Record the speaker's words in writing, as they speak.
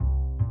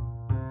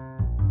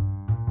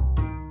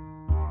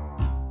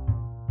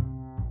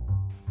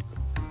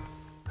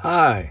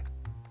Hi,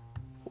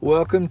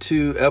 welcome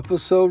to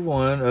episode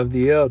 1 of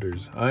The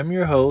Elders. I'm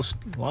your host,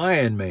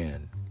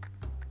 Lyonman.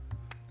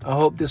 I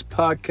hope this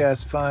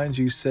podcast finds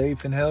you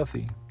safe and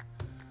healthy,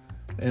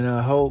 and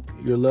I hope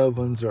your loved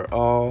ones are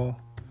all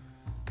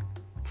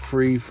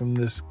free from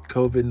this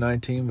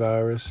COVID-19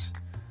 virus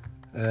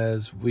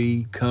as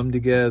we come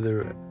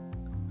together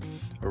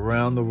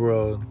around the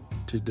world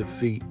to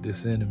defeat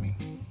this enemy.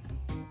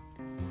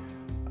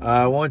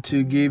 I want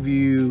to give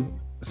you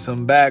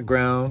some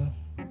background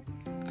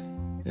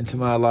into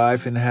my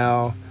life and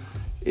how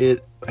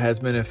it has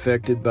been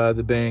affected by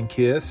the band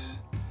Kiss.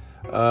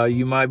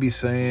 You might be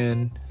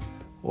saying,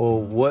 well,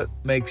 what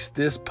makes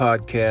this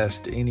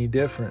podcast any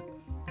different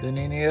than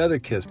any other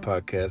Kiss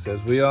podcast?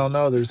 As we all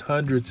know, there's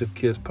hundreds of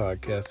Kiss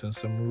podcasts and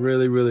some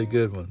really, really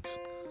good ones.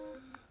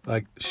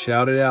 Like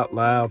Shout It Out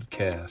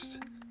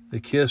Loudcast,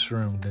 The Kiss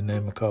Room, to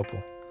name a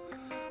couple.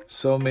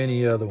 So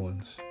many other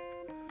ones.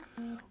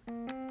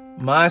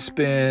 My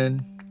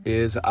spin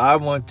is I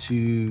want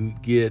to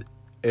get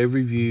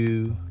every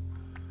view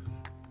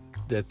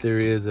that there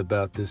is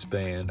about this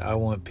band. I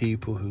want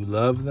people who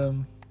love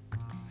them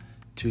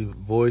to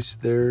voice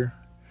their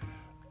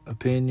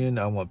opinion.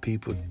 I want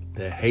people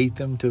that hate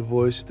them to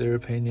voice their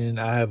opinion.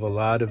 I have a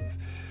lot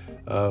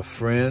of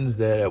friends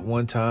that at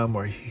one time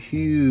were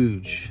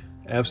huge,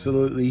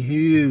 absolutely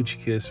huge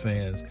Kiss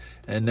fans,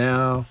 and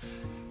now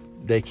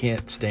they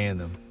can't stand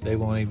them. They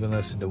won't even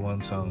listen to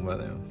one song by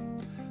them.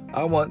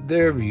 I want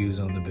their views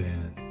on the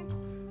band.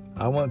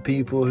 I want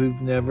people who've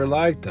never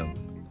liked them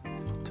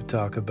to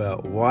talk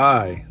about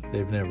why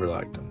they've never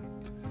liked them.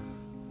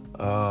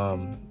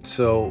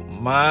 So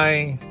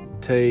my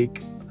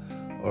take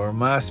or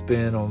my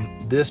spin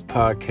on this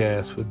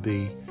podcast would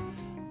be,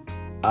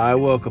 I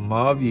welcome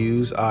all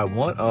views, I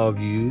want all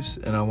views,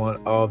 and I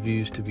want all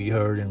views to be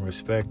heard and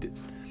respected.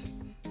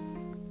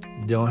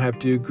 You don't have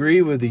to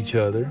agree with each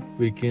other.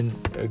 We can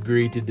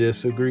agree to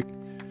disagree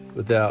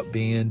without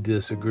being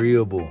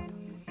disagreeable.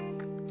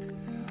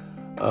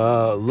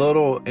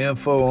 Little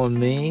info on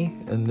me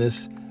in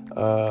this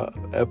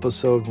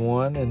episode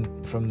 1,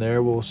 and from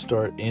there we'll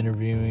start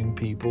interviewing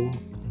people,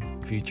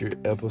 future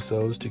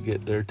episodes, to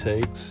get their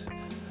takes.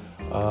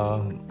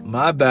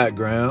 My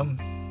background,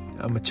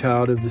 I'm a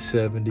child of the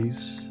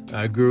 70s.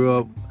 I grew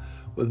up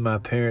with my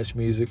parents'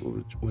 music,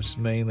 which was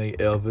mainly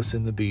Elvis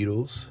and the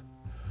Beatles,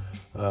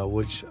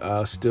 which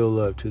I still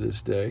love to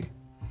this day.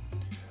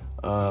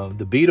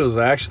 The Beatles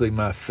are actually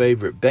my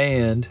favorite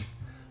band.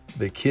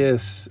 The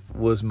Kiss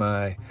was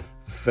my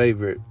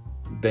favorite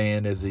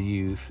band as a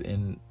youth,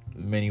 in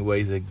many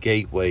ways a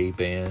gateway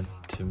band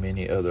to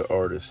many other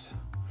artists.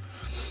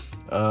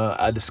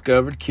 I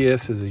discovered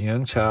Kiss as a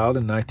young child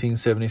in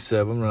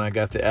 1977 when I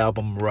got the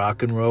album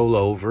Rock and Roll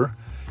Over,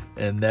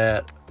 and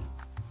that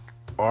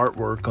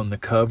artwork on the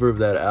cover of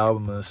that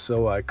album is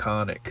so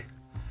iconic,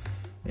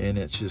 and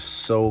it's just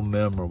so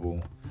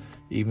memorable.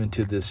 Even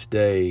to this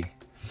day,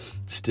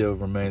 still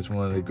remains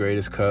one of the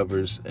greatest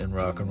covers in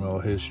rock and roll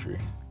history.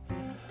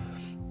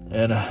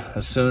 And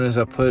as soon as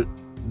I put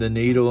the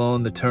needle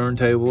on the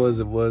turntable, as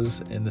it was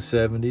in the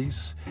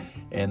 70s,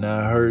 and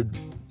I heard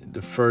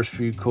the first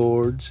few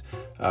chords,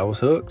 I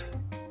was hooked.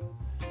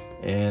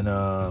 And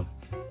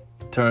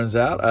turns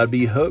out I'd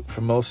be hooked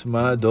for most of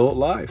my adult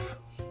life.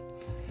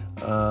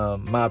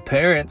 My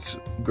parents,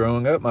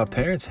 growing up, my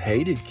parents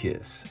hated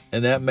Kiss.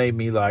 And that made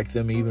me like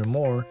them even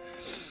more,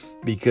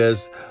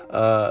 because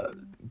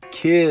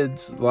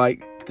kids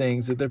like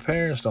things that their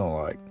parents don't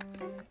like.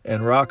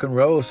 And rock and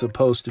roll is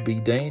supposed to be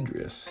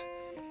dangerous.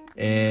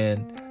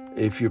 And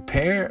if your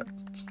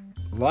parents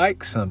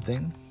like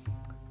something,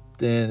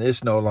 then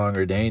it's no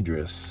longer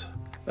dangerous.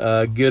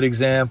 Good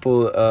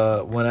example,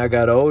 when I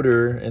got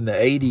older in the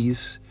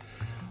 80s,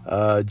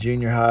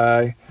 junior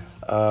high,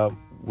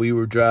 we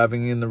were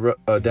driving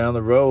down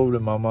the road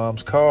in my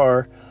mom's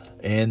car,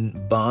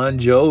 and Bon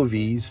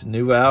Jovi's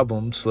new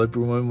album,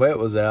 Slippery When Wet,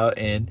 was out,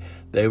 and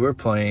they were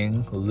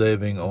playing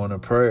Living on a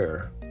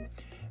Prayer.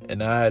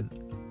 And I had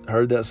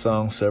heard that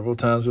song several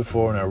times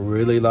before, and I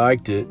really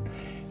liked it.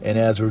 And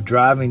as we're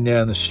driving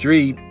down the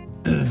street,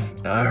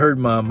 I heard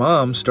my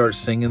mom start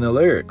singing the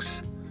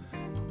lyrics,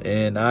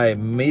 and I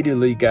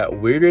immediately got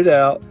weirded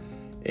out,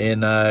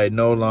 and I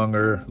no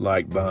longer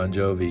liked Bon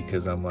Jovi,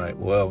 because I'm like,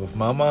 well, if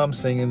my mom's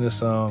singing this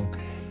song,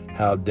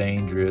 how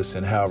dangerous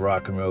and how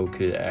rock and roll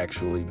could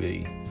actually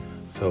be.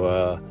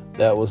 So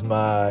that was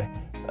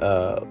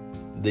the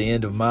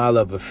end of my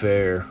love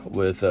affair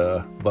with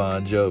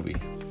Bon Jovi,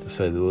 to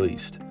say the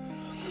least.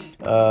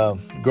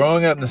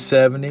 Growing up in the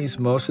 70s,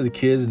 most of the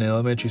kids in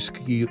elementary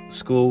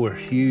school were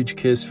huge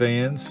Kiss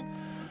fans.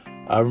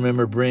 I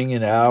remember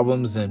bringing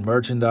albums and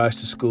merchandise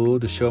to school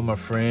to show my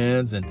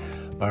friends, and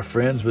my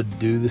friends would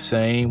do the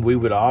same. We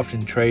would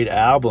often trade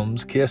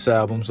albums, Kiss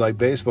albums, like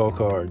baseball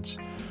cards.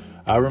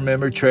 I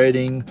remember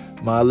trading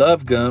my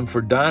Love Gun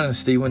for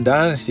Dynasty when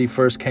Dynasty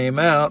first came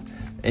out,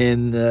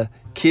 and the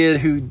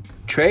kid who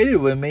traded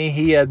with me,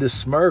 he had this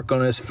smirk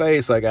on his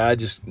face like, I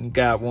just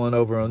got one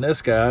over on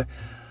this guy.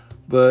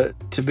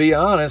 But to be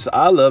honest,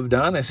 I love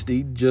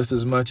Dynasty just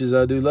as much as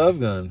I do Love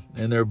Gun.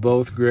 And they're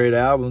both great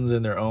albums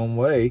in their own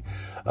way.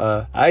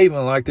 I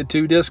even like the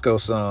 2 disco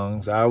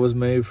songs, I Was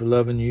Made for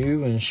Loving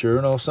You and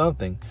Sure Know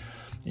Something.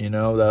 You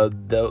know,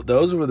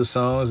 those were the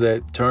songs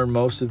that turned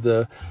most of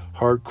the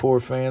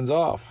hardcore fans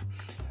off.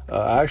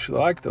 I actually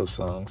like those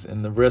songs.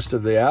 And the rest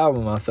of the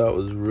album I thought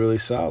was really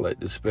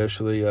solid,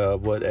 especially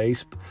what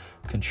Ace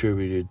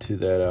contributed to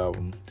that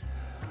album.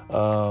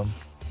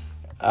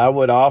 I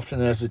would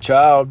often, as a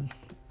child,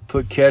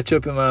 put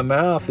ketchup in my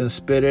mouth and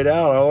spit it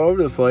out all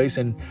over the place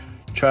and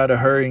try to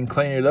hurry and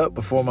clean it up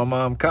before my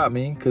mom caught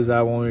me, because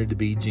I wanted to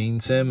be Gene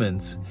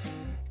Simmons.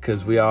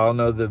 Because we all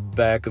know the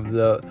back of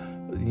the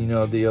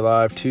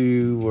Alive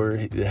 2 where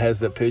it has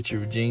that picture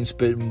of Gene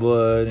spitting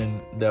blood,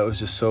 and that was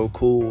just so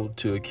cool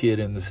to a kid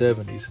in the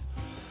 70s.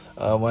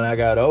 When I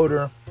got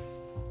older,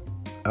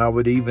 I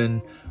would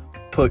even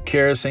put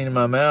kerosene in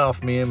my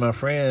mouth, me and my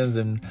friends,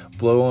 and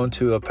blow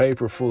onto a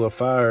paper full of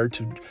fire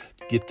to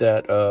get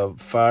that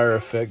fire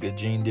effect that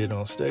Gene did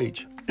on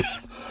stage.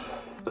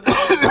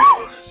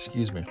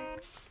 Excuse me.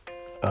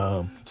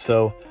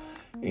 So,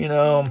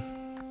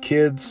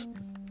 kids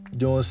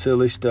doing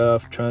silly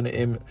stuff, trying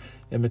to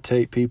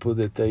imitate people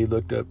that they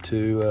looked up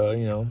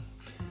to.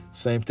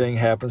 Same thing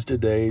happens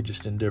today,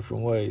 just in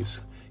different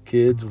ways.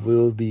 Kids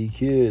will be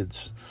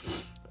kids.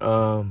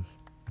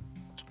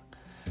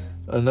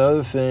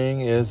 Another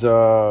thing is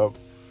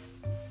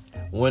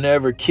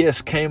whenever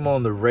Kiss came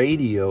on the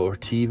radio or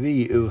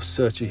TV, it was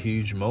such a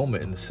huge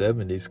moment in the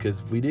 70s,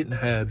 because we didn't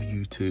have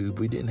YouTube.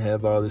 We didn't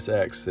have all this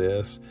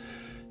access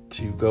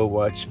to go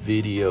watch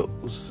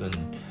videos, and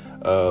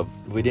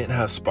we didn't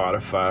have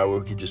Spotify where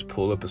we could just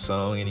pull up a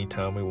song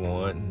anytime we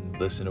want and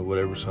listen to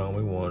whatever song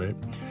we wanted.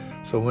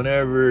 So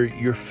whenever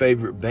your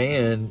favorite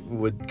band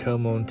would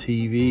come on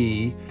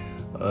TV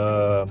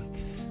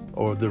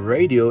or the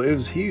radio, it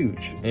was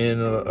huge.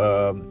 And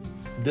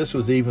this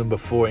was even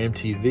before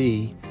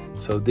MTV.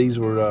 So these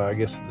were, I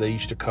guess they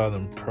used to call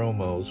them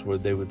promos, where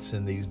they would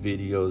send these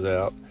videos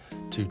out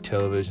to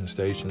television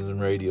stations and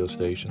radio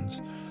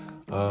stations.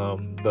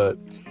 But,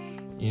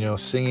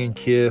 singing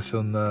Kiss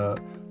on the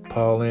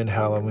Paul Lynde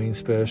Halloween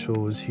special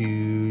was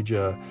huge.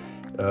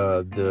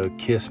 The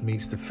Kiss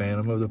Meets the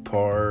Phantom of the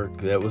Park,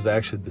 that was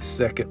actually the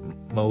second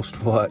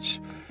most watched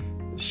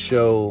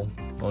show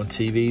on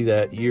TV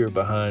that year,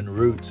 behind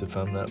Roots, if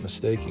I'm not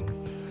mistaken.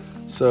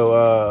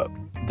 So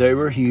they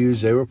were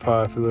huge, they were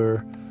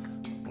popular.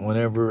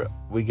 Whenever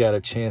we got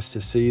a chance to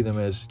see them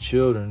as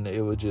children,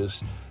 it would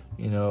just,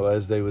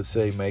 as they would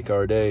say, make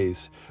our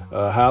days.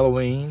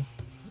 Halloween,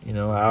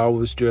 I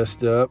always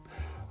dressed up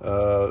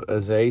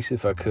as Ace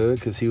if I could,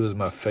 because he was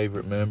my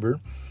favorite member.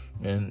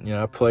 And,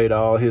 I played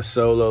all his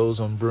solos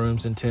on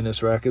brooms and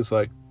tennis rackets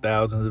like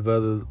thousands of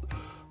other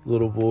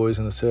little boys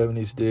in the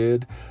 70s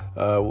did.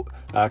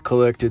 I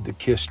collected the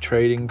Kiss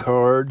trading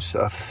cards.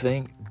 I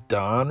think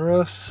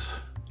Donruss,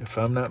 if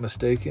I'm not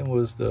mistaken,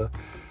 was the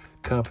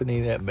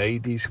company that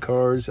made these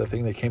cards. I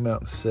think they came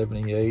out in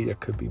 78. I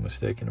could be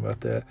mistaken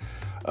about that.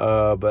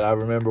 But I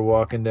remember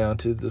walking down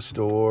to the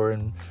store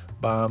and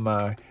buying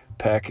my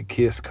pack of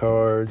Kiss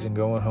cards and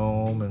going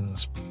home and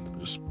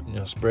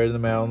spreading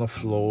them out on the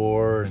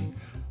floor and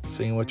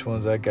seeing which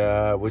ones I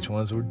got, which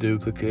ones were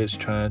duplicates,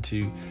 trying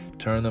to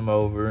turn them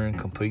over and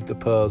complete the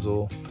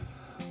puzzle.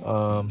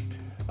 I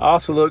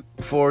also look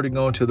forward to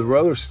going to the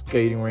roller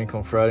skating rink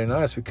on Friday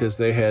nights, because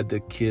they had the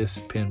Kiss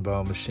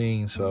pinball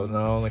machine. So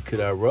not only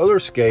could I roller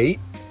skate,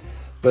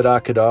 but I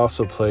could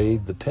also play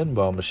the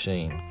pinball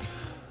machine.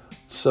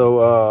 So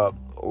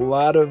a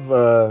lot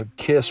of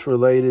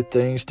Kiss-related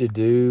things to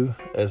do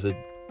as a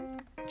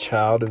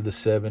child of the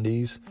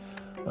 70s.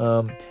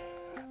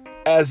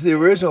 As the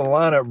original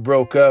lineup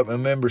broke up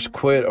and members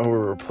quit or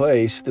were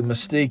replaced, the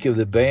mystique of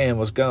the band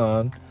was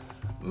gone,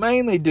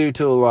 mainly due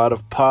to a lot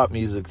of pop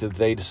music that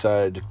they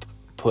decided to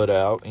put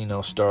out,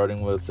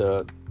 starting with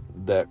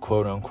that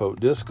quote-unquote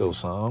disco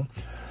song,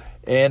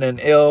 and an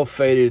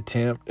ill-fated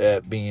attempt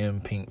at being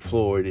Pink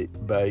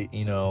Floyd by,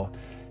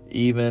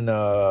 even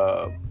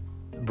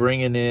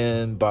bringing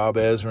in Bob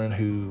Ezrin,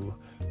 who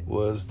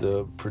was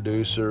the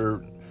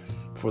producer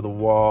for The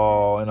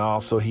Wall, and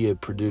also he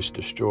had produced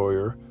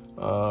Destroyer.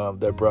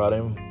 That brought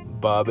in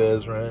Bob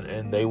Ezrin,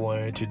 and they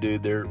wanted to do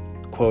their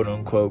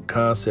quote-unquote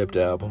concept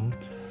album.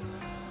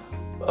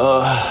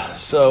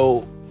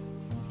 So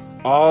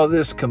all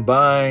this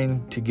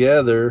combined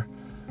together,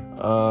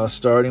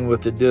 starting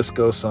with the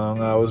disco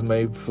song I Was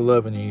Made for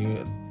Loving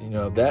You,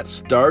 that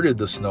started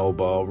the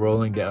snowball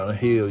rolling down a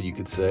hill, you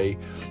could say.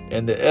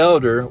 And The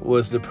Elder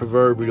was the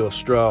proverbial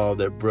straw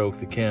that broke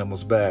the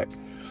camel's back.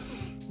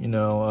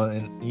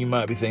 And you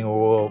might be thinking,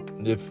 well,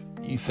 if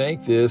you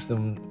think this,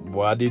 then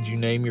why did you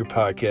name your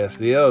podcast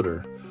The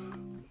Elder?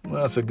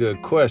 Well, that's a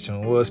good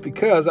question. Well, it's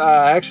because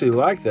I actually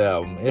like the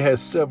album. It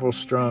has several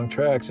strong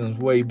tracks and it's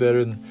way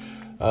better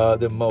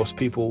than most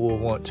people will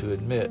want to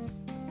admit.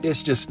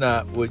 It's just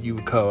not what you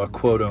would call a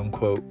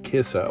quote-unquote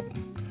Kiss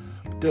album.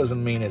 It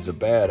doesn't mean it's a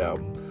bad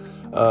album.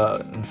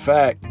 In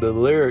fact, the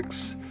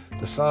lyrics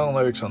the song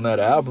lyrics on that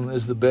album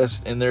is the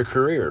best in their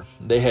career.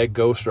 They had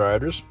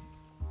ghostwriters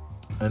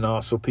and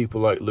also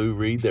people like Lou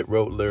Reed that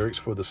wrote lyrics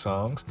for the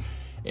songs.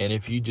 And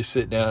if you just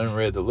sit down and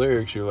read the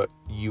lyrics,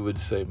 you would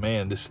say,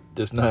 man, this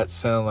does not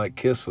sound like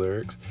Kiss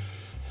lyrics.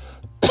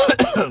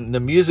 The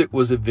music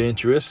was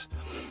adventurous,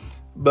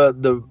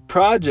 but the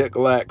project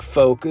lacked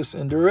focus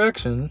and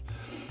direction.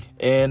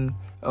 And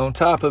on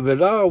top of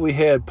it all, we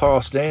had Paul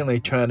Stanley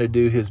trying to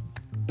do his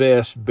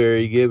best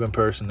Barry Gibb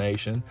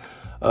impersonation.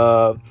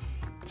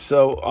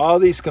 So all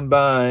these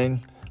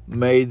combined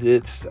made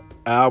its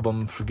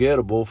album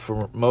forgettable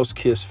for most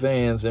Kiss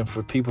fans, and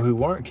for people who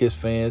weren't Kiss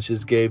fans,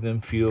 just gave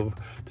them fuel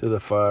to the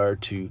fire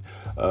to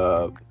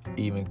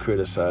even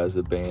criticize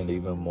the band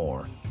even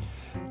more.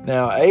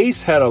 Now,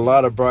 Ace had a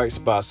lot of bright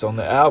spots on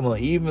the album,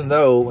 even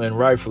though, and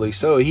rightfully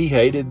so, he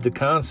hated the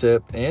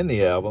concept and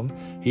the album.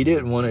 He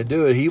didn't want to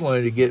do it. He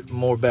wanted to get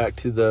more back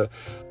to the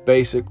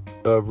basic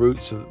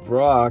roots of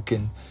rock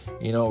and,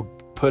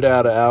 put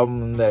out an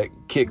album that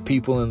kicked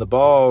people in the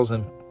balls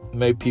and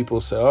made people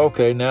say,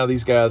 okay, now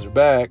these guys are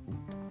back.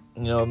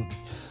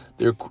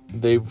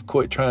 They've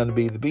quit trying to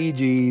be the Bee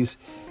Gees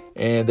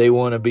and they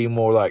want to be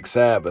more like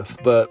Sabbath.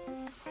 But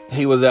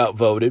he was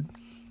outvoted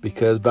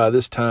because by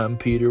this time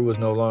Peter was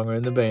no longer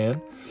in the band,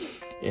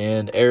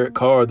 and Eric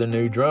Carr, the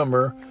new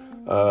drummer,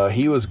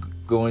 he was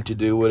going to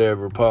do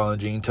whatever Paul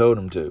and Gene told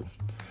him to.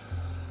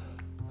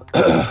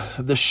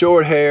 The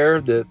short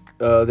hair that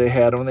they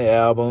had on the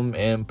album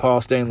and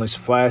Paul Stanley's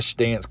flash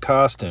dance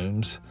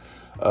costumes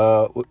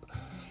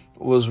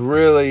was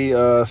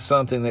really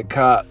something that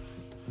caught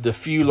the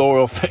few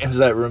loyal fans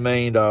that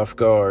remained off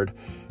guard.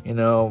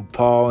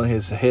 Paul and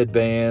his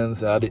headbands,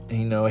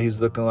 he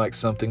was looking like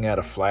something out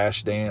of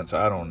Flashdance.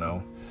 I don't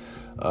know.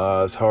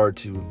 It's hard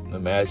to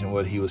imagine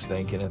what he was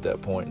thinking at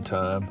that point in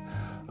time.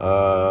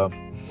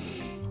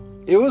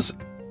 It was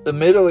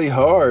admittedly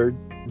hard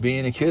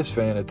being a Kiss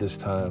fan at this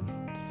time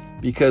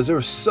because there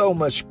was so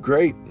much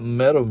great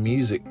metal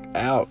music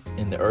out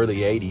in the early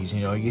 80s.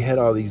 You had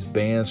all these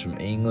bands from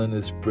England,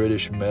 this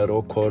British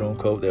metal, quote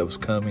unquote, that was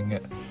coming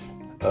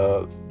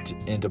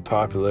into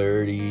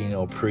popularity.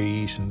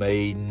 Priest,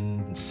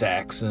 Maiden,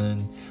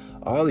 Saxon,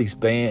 all these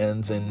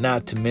bands, and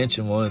not to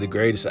mention one of the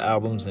greatest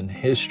albums in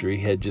history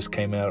had just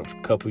came out a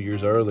couple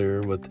years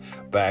earlier with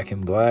Back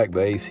in Black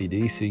by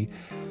AC/DC.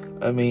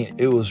 I mean,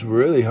 it was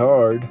really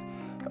hard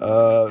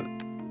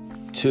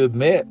to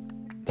admit,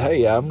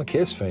 hey, I'm a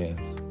Kiss fan,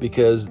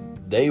 because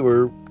they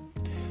were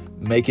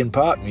making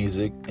pop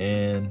music,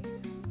 and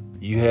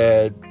you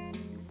had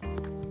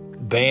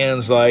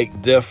bands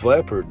like Def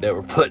Leppard that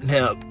were putting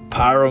out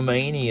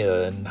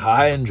Pyromania and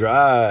High and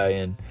Dry,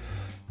 and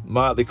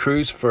Motley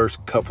Crue's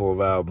first couple of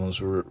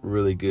albums were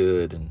really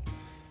good, and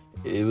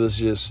it was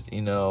just,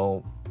 it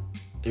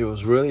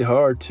was really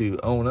hard to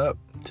own up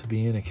to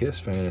being a Kiss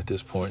fan at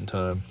this point in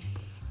time.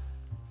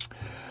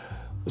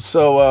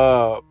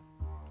 So,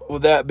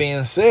 with that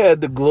being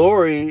said, the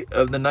glory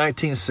of the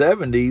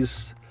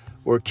 1970s,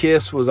 where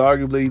Kiss was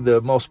arguably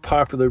the most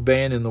popular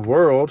band in the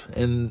world,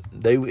 and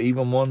they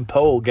even won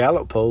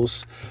Gallup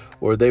polls,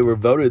 where they were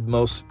voted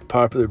most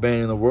popular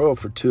band in the world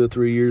for 2 or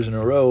 3 years in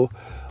a row.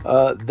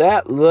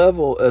 That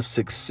level of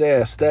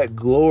success, that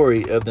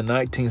glory of the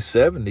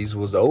 1970s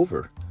was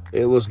over.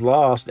 It was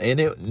lost, and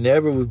it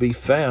never would be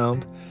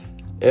found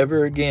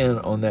ever again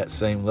on that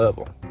same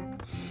level.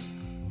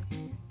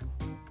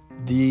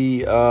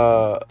 The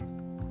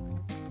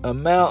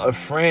amount of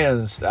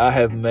friends I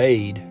have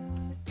made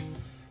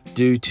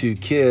due to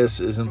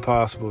Kiss is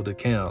impossible to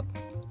count.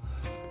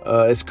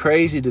 It's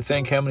crazy to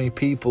think how many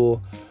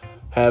people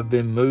have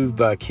been moved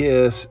by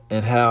Kiss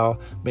and how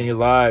many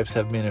lives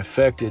have been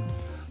affected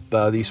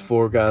by these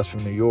 4 guys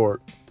from New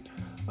York.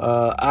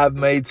 I've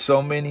made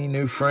so many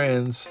new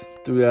friends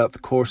throughout the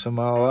course of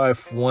my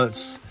life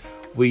once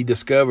we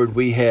discovered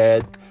we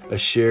had a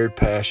shared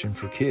passion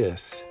for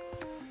Kiss.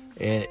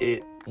 And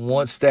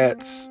once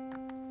that's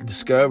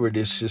discovered,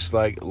 it's just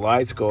like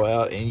lights go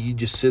out and you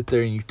just sit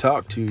there and you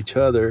talk to each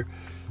other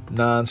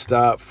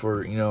nonstop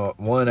for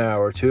 1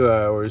 hour, 2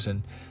 hours,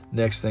 and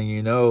next thing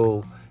you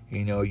know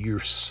you're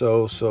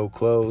so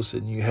close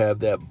and you have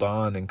that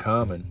bond in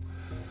common.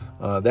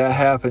 That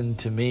happened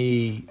to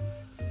me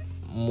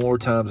more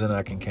times than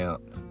I can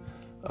count,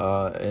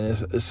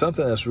 and it's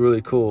something that's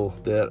really cool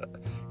that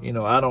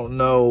I don't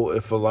know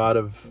if a lot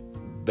of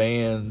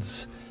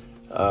bands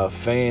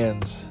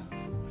fans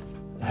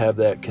have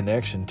that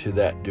connection to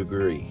that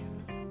degree.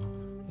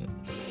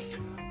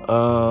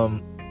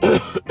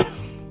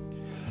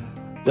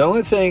 The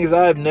only thing is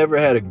I've never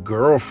had a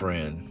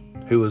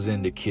girlfriend who was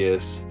into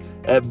Kiss.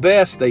 At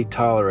best, they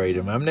tolerate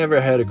him. I've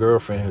never had a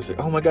girlfriend who's like,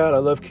 oh my God, I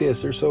love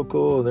Kiss. They're so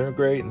cool. They're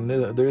great. And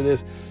they're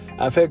this.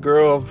 I've had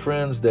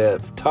girlfriends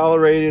that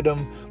tolerated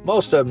them.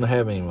 Most of them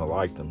haven't even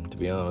liked them, to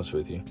be honest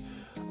with you.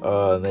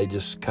 And they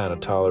just kind of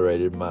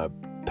tolerated my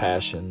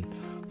passion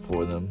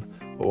for them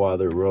while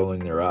they're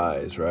rolling their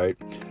eyes, right?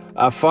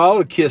 I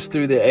followed Kiss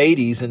through the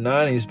 80s and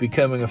 90s,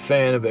 becoming a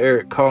fan of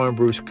Eric Carr and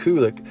Bruce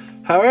Kulick.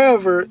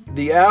 However,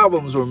 the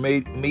albums were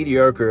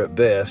mediocre at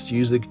best,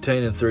 usually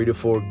containing 3 to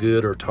 4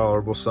 good or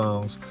tolerable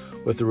songs,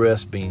 with the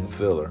rest being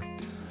filler.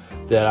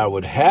 That I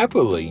would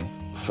happily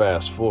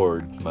fast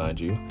forward, mind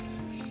you.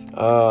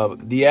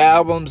 The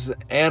albums,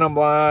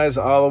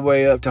 Animalize all the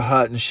way up to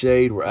Hot and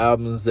Shade, were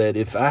albums that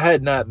if I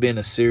had not been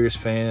a serious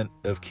fan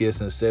of Kiss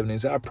in the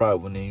 70s, I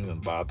probably wouldn't even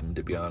bought them,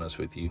 to be honest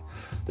with you.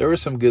 There were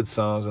some good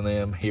songs on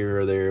them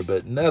here or there,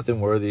 but nothing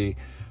worthy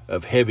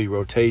of heavy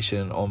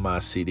rotation on my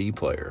CD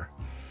player,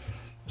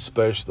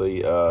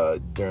 especially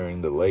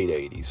during the late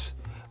 80s.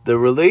 The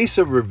release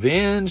of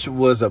Revenge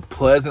was a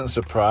pleasant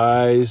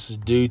surprise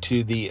due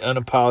to the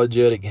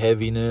unapologetic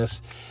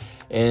heaviness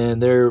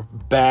and their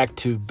back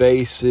to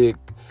basic,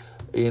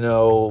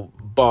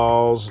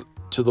 balls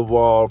to the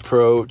wall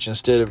approach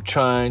instead of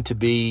trying to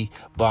be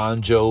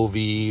Bon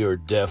Jovi or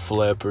Def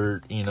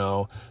Leppard.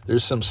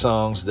 There's some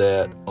songs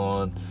that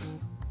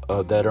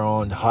are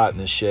on Hot in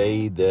the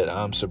Shade that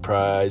I'm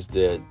surprised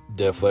that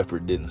Def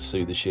Leppard didn't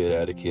sue the shit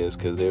out of Kiss,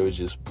 because they was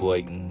just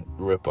blatant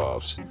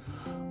ripoffs.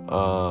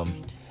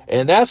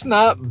 And that's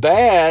not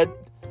bad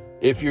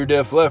if you're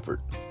Def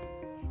Leppard.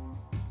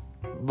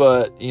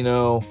 But,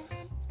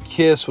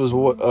 Kiss was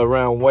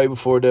around way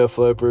before Def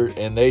Leppard,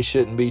 and they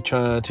shouldn't be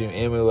trying to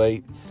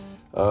emulate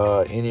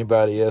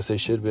anybody else. They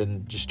should have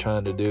been just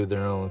trying to do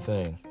their own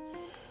thing.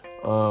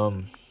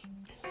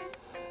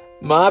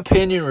 My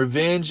opinion,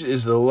 Revenge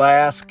is the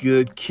last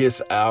good Kiss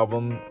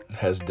album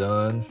has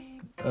done.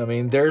 I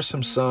mean, there's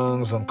some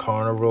songs on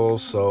Carnival,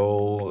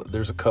 so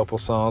there's a couple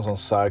songs on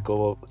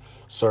Cycle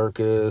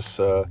Circus.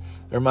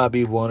 There might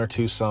be one or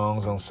two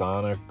songs on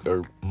Sonic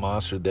or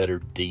Monster that are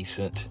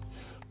decent.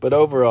 But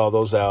overall,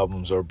 those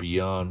albums are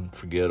beyond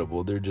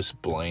forgettable. They're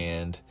just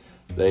bland.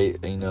 They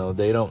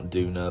don't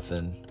do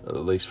nothing, at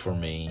least for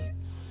me.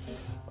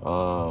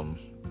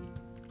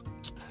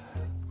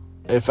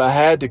 If I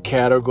had to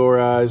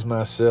categorize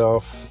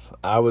myself,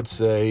 I would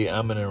say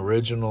I'm an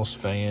Originals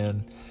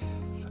fan.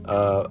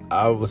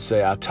 I would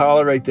say I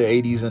tolerate the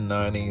 80s and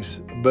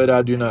 90s, but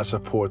I do not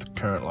support the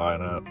current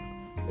lineup.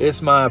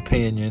 It's my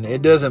opinion.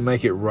 It doesn't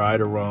make it right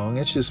or wrong.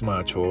 It's just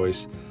my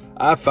choice.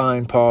 I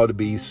find Paul to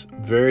be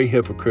very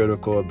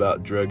hypocritical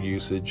about drug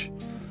usage.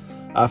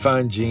 I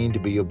find Gene to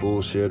be a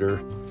bullshitter.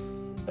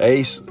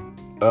 Ace,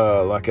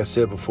 like I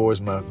said before,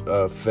 is my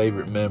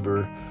favorite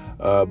member.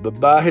 But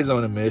by his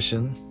own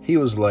admission, he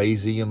was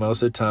lazy and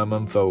most of the time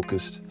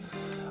unfocused.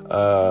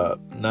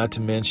 Not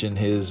to mention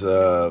his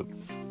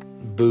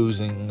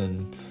boozing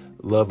and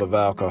love of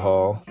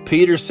alcohol.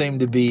 Peter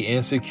seemed to be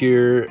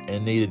insecure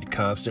and needed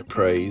constant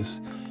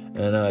praise.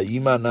 And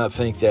you might not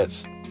think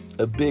that's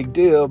a big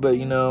deal, but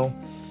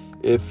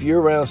if you're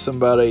around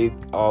somebody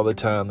all the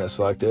time that's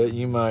like that,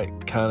 you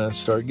might kind of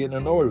start getting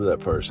annoyed with that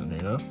person.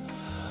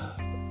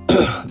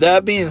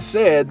 That being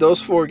said,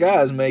 those four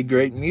guys made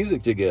great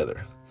music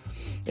together,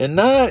 and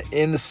not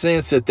in the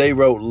sense that they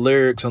wrote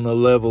lyrics on the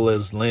level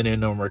as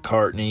Lennon or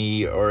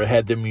McCartney, or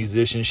had the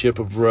musicianship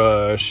of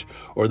Rush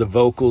or the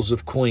vocals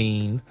of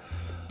Queen,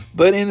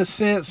 but in the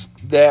sense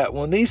that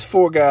when these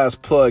four guys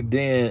plugged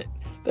in,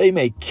 they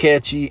made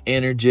catchy,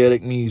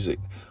 energetic music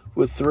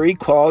with three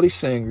quality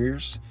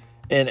singers,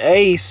 and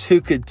Ace,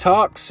 who could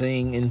talk,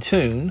 sing, and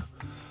tune.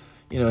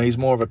 He's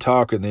more of a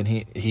talker than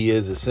he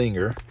is a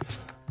singer.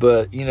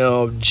 But,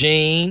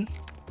 Gene,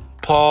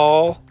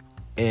 Paul,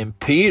 and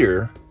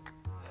Peter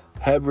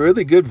have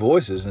really good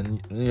voices.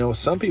 And,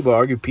 some people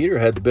argue Peter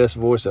had the best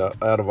voice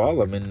out of all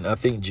of them. And I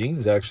think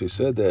Gene's actually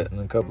said that in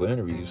a couple of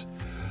interviews.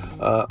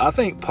 I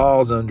think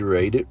Paul's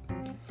underrated.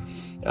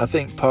 I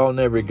think Paul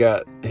never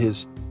got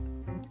his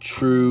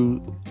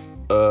true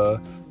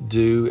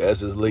due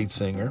as his lead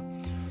singer.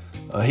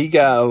 He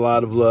got a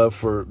lot of love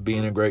for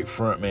being a great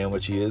frontman,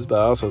 which he is, but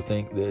I also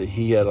think that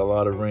he had a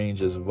lot of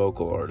range as a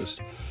vocal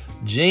artist.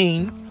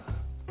 Gene,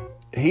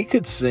 he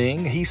could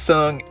sing. He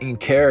sung in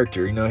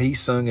character. He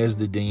sung as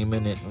the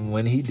demon, and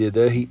when he did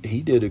that, he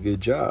did a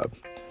good job.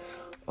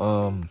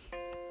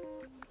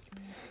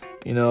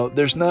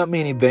 There's not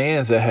many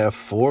bands that have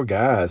four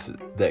guys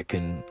that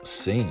can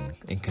sing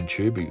and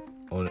contribute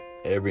on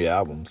every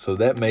album, so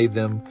that made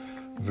them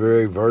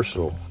very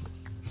versatile.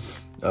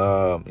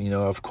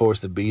 Of course,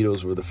 the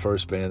Beatles were the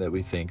first band that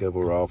we think of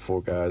where all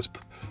four guys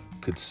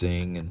could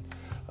sing and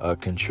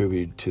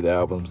contribute to the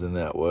albums in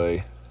that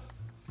way.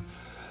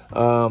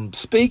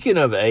 Speaking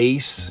of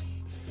Ace,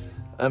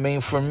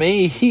 for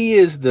me, he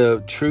is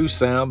the true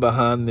sound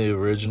behind the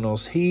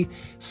Originals. He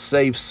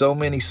saved so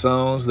many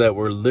songs that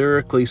were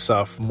lyrically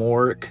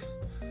sophomoric.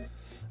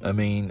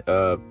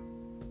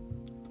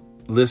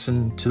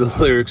 Listen to the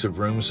lyrics of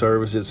Room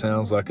Service. It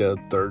sounds like a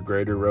third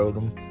grader wrote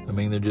them.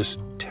 They're just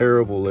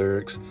terrible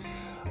lyrics.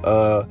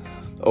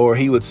 Or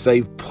he would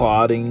save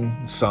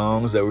plotting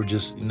songs that were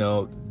just,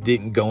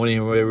 didn't go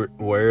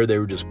anywhere. They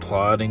were just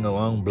plodding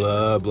along,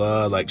 blah,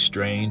 blah, like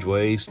Strange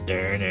Ways.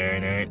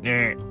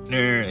 It's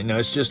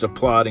just a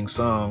plodding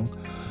song.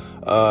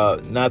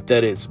 Not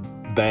that it's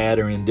bad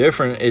or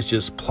indifferent. It's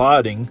just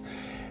plodding.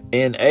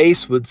 And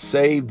Ace would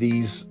save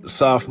these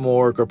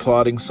sophomoric or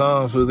plodding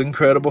songs with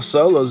incredible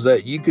solos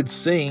that you could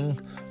sing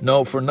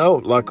note for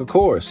note like a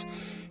chorus.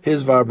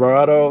 His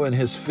vibrato and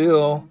his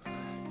feel,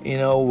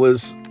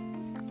 was,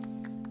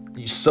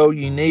 so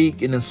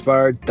unique and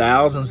inspired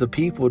thousands of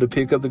people to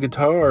pick up the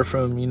guitar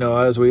from,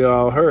 as we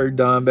all heard,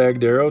 Don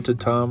Bagdero to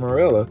Tom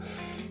Morello.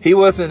 He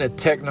wasn't a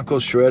technical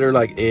shredder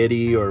like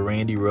Eddie or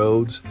Randy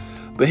Rhoads,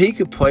 but he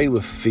could play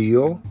with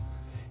feel,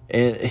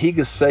 and he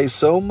could say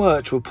so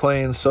much with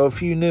playing so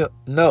few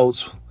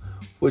notes,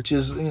 which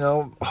is,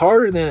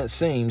 harder than it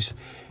seems.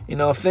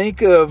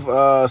 Think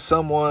of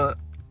someone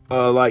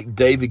like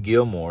David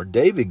Gilmour.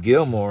 David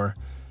Gilmour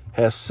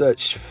has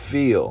such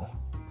feel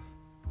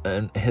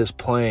in his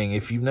playing.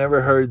 If you've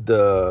never heard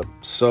the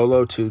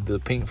solo to the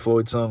Pink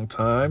Floyd song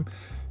Time,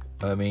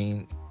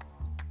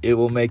 it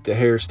will make the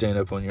hair stand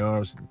up on your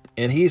arms.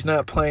 And he's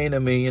not playing a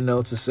million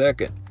notes a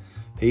second.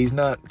 He's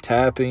not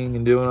tapping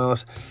and doing all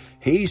this.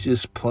 He's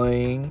just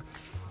playing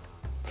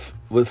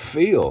with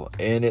feel.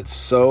 And it's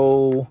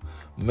so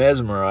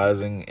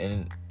mesmerizing.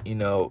 And,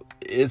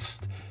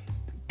 it's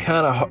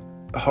kind of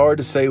hard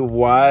to say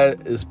why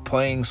is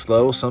playing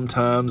slow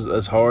sometimes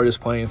as hard as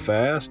playing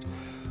fast.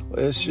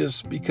 It's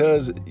just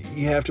because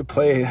you have to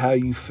play how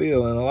you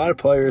feel. And a lot of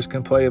players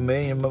can play a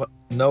million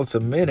notes a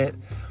minute,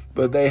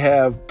 but they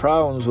have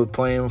problems with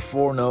playing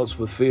 4 notes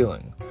with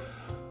feeling.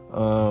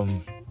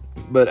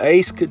 But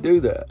Ace could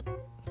do that.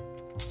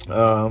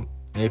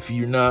 If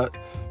you're not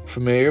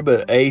familiar,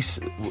 but Ace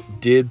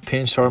did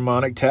pinch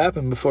harmonic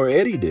tapping before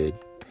Eddie did.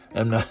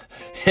 I'm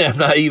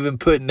not even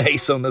putting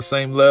Ace on the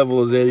same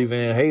level as Eddie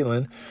Van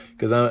Halen,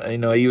 because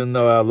even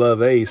though I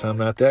love Ace, I'm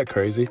not that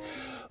crazy.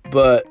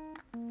 But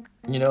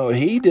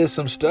he did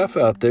some stuff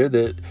out there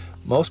that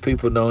most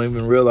people don't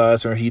even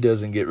realize, or he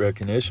doesn't get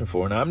recognition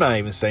for. And I'm not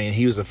even saying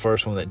he was the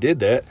first one that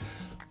did that,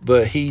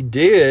 but he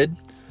did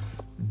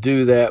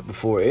do that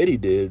before Eddie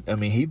did.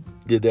 He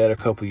did that a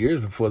couple years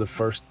before the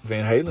first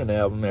Van Halen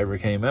album ever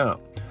came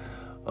out.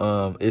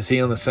 Is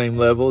he on the same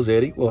level as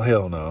Eddie? Well,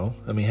 hell no.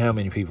 How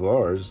many people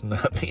are? There's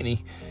not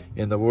many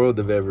in the world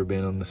that have ever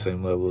been on the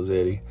same level as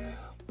Eddie.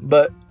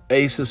 But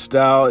Ace's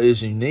style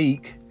is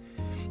unique,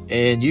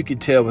 and you could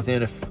tell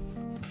within a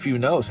few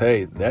notes,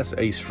 hey, that's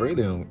Ace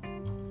Frehley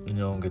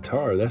on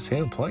guitar. That's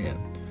him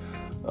playing.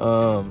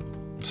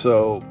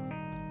 So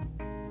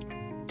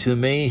to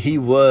me, he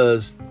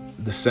was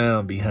the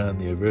sound behind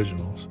the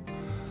originals.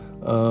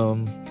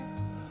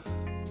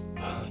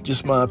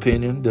 Just my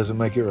opinion, doesn't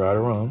make it right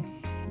or wrong.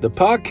 The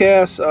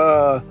podcast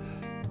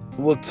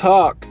will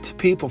talk to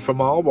people from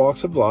all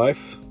walks of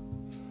life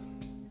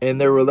and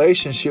their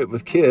relationship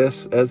with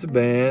Kiss as a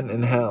band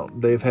and how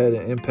they've had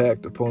an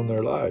impact upon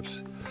their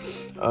lives.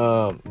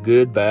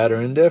 Good, bad,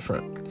 or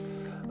indifferent.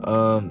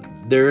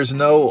 There's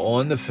no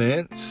on the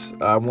fence.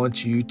 I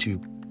want you to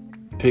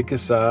pick a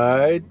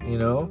side.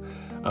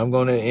 I'm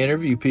going to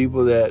interview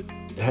people that,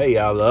 hey,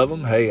 I love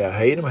them. Hey, I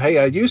hate them. Hey,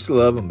 I used to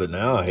love them, but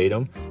now I hate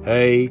them.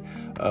 Hey,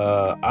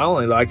 I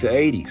only like the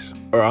 80s,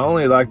 or I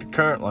only like the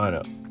current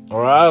lineup,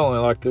 or I only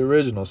like the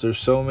originals. There's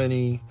so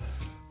many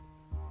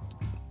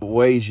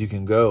ways you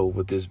can go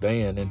with this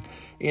band. And,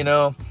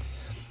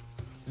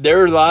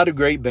 there are a lot of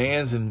great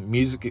bands and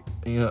music,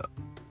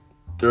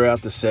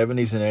 throughout the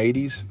 70s and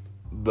 80s,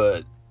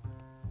 but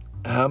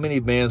how many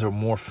bands are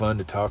more fun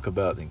to talk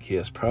about than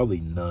Kiss? Probably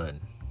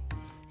none.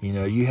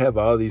 You have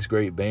all these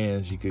great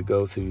bands you could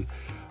go through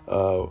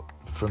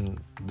from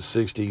the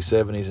 60s,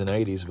 70s, and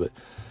 80s, but,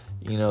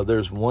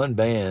 there's one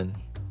band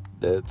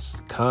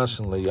that's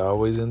constantly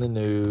always in the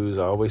news,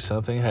 always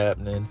something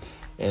happening,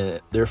 and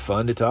they're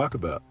fun to talk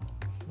about.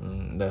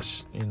 And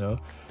that's,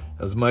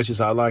 as much as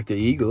I like the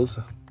Eagles,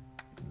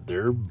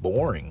 they're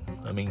boring.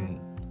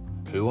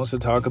 Who wants to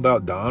talk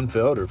about Don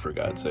Felder, for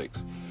God's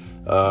sakes?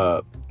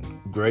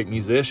 Great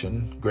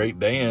musician, great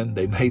band.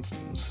 They made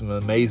some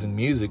amazing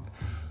music,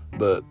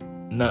 but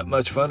not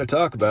much fun to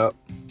talk about.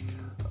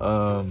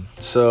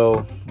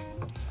 So,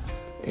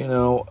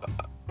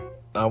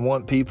 I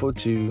want people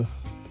to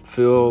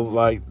feel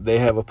like they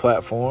have a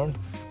platform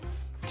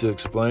to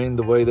explain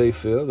the way they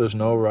feel. There's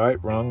no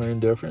right, wrong, or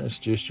indifferent. It's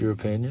just your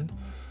opinion.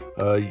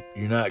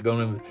 You're not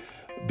going to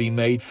be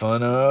made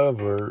fun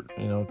of or,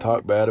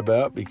 talk bad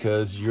about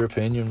because your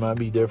opinion might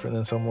be different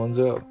than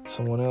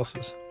someone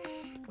else's.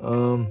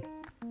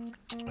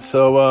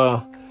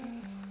 So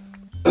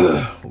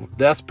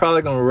that's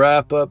probably going to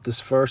wrap up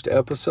this first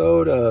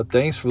episode.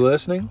 Thanks for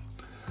listening.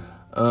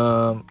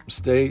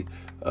 Stay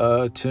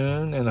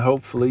tuned, and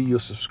hopefully you'll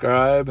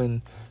subscribe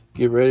and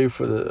get ready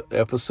for the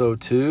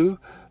episode 2.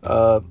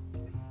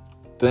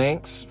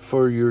 Thanks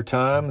for your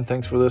time, and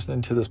thanks for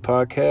listening to this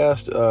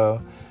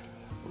podcast.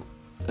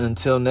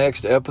 Until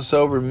next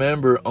episode,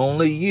 remember,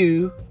 only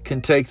you can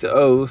take the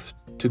oath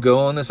to go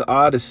on this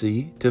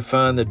odyssey to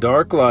find the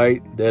dark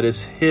light that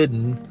is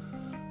hidden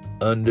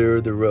under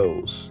the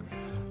rose.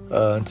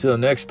 Until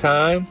next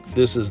time,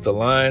 this is the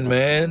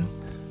Lyonman.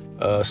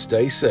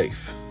 Stay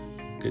safe.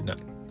 Good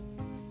night.